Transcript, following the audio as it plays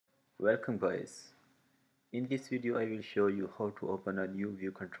Welcome guys. In this video I will show you how to open a new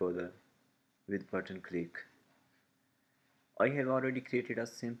view controller with button click. I have already created a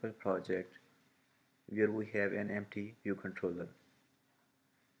simple project where we have an empty view controller.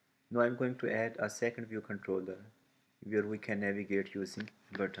 Now I am going to add a second view controller where we can navigate using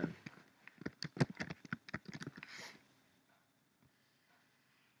button.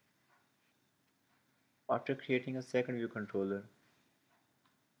 After creating a second view controller,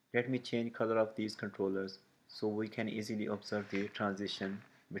 let me change color of these controllers so we can easily observe the transition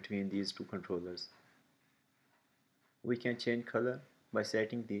between these two controllers. We can change color by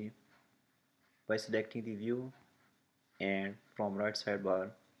selecting the view, and from right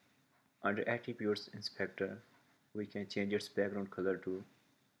sidebar under attributes inspector we can change its background color to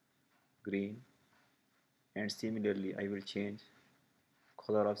green, and similarly I will change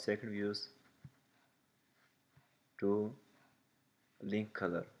color of second views to link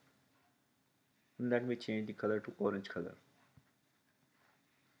color. Let me change the color to orange color.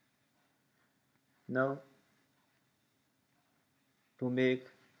 Now to make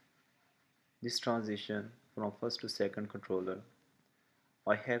this transition from first to second controller,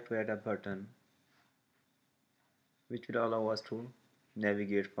 I have to add a button which will allow us to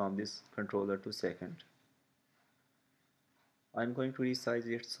navigate from this controller to second. I am going to resize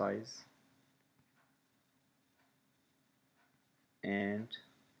its size and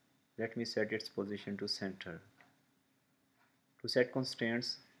let me set its position to center. To set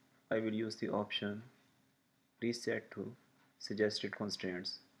constraints, I will use the option reset to suggested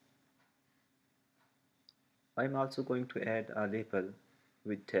constraints. I am also going to add a label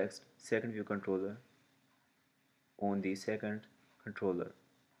with text second view controller on the second controller.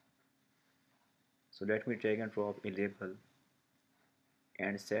 So let me drag and drop a label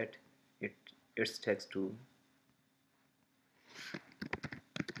and set its text to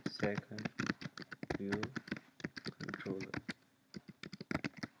second view controller.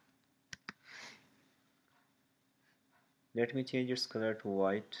 Let me change its color to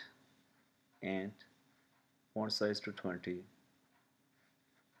white and font size to 20.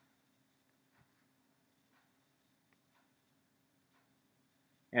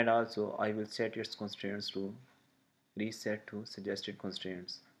 And also I will set its constraints to reset to suggested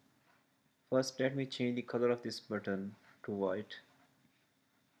constraints. First let me change the color of this button to white.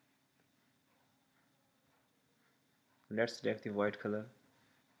 Let's select the white color,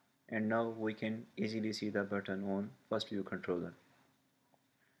 and now we can easily see the button on first view controller.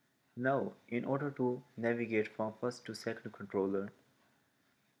 Now in order to navigate from first to second controller,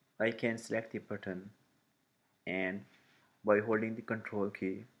 I can select the button, and by holding the control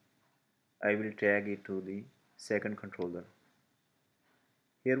key I will drag it to the second controller.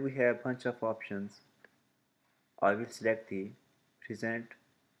 Here we have a bunch of options. I will select the present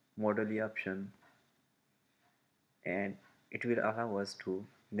modally option, and it will allow us to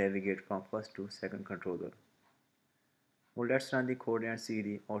navigate from first to second controller. Now let's run the code and see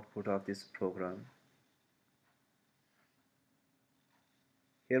the output of this program.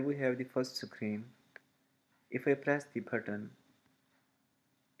 Here we have the first screen. If I press the button,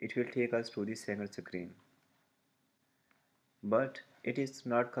 it will take us to the second screen. But it is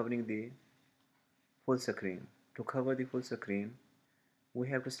not covering the full screen. To cover the full screen, we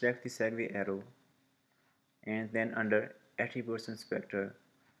have to select the segue arrow, and then under attributes inspector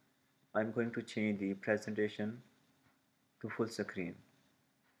I'm going to change the presentation to full screen.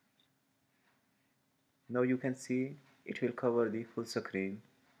 Now you can see it will cover the full screen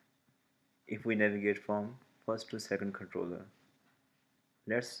if we navigate from first to second controller.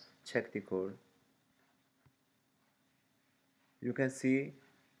 Let's check the code. You can see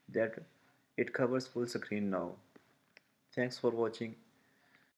that it covers full screen now. Thanks for watching.